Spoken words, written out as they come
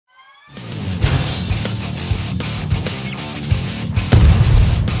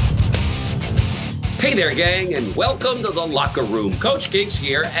Hey there, gang, and welcome to the Locker Room. Coach Gigs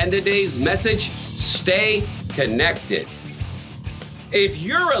here, and today's message, stay connected. If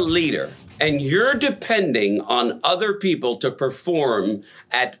you're a leader and you're depending on other people to perform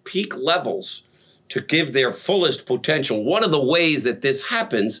at peak levels to give their fullest potential, one of the ways that this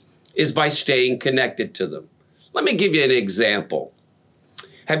happens is by staying connected to them. Let me give you an example.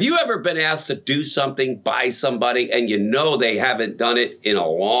 Have you ever been asked to do something by somebody and you know they haven't done it in a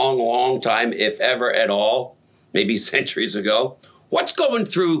long, long time, if ever at all, maybe centuries ago? What's going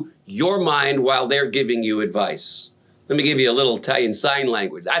through your mind while they're giving you advice? Let me give you a little Italian sign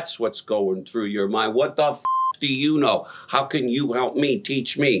language. That's what's going through your mind. What the f do you know? How can you help me,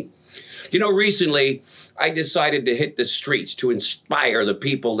 teach me? You know, recently I decided to hit the streets to inspire the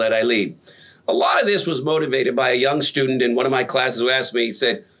people that I lead. A lot of this was motivated by a young student in one of my classes who asked me, he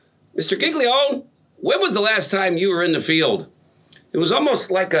said, Mr. Giglione, when was the last time you were in the field? It was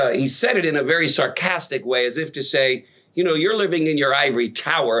almost like he said it in a very sarcastic way, as if to say, you know, you're living in your ivory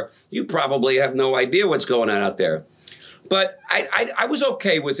tower. You probably have no idea what's going on out there. But I was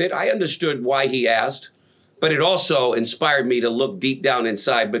okay with it. I understood why he asked, but it also inspired me to look deep down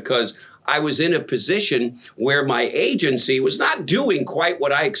inside because I was in a position where my agency was not doing quite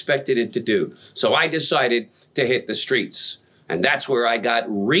what I expected it to do. So I decided to hit the streets. And that's where I got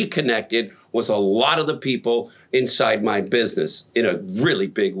reconnected with a lot of the people inside my business in a really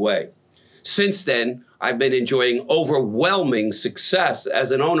big way. Since then, I've been enjoying overwhelming success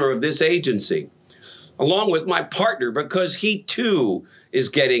as an owner of this agency, along with my partner, because he too is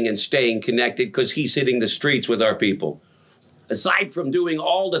getting and staying connected because he's hitting the streets with our people. Aside from doing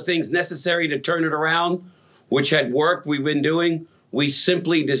all the things necessary to turn it around, which had worked we've been doing, we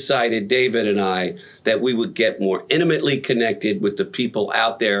simply decided, David and I, that we would get more intimately connected with the people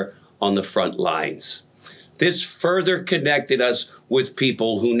out there on the front lines. This further connected us with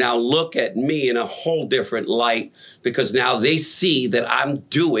people who now look at me in a whole different light because now they see that I'm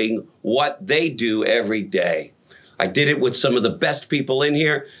doing what they do every day. I did it with some of the best people in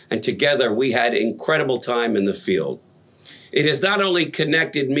here, and together we had incredible time in the field. It has not only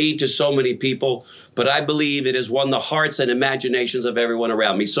connected me to so many people, but I believe it has won the hearts and imaginations of everyone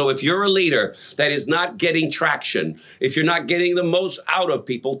around me. So if you're a leader that is not getting traction, if you're not getting the most out of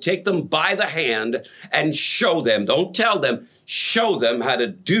people, take them by the hand and show them. Don't tell them, show them how to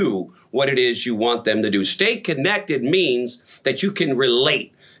do what it is you want them to do. Stay connected means that you can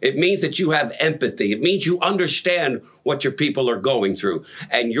relate. It means that you have empathy. It means you understand what your people are going through.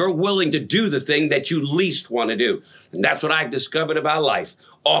 And you're willing to do the thing that you least want to do. And that's what I've discovered about life.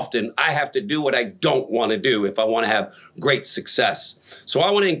 Often, I have to do what I don't want to do if I want to have great success. So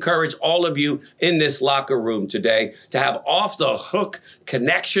I want to encourage all of you in this locker room today to have off-the-hook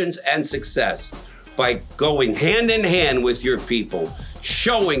connections and success by going hand in hand with your people,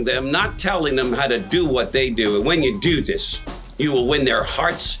 showing them, not telling them how to do what they do. And when you do this, you will win their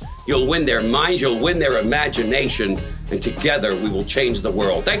hearts, you'll win their minds, you'll win their imagination, and together we will change the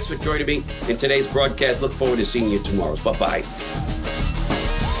world. Thanks for joining me in today's broadcast. Look forward to seeing you tomorrow. Bye-bye.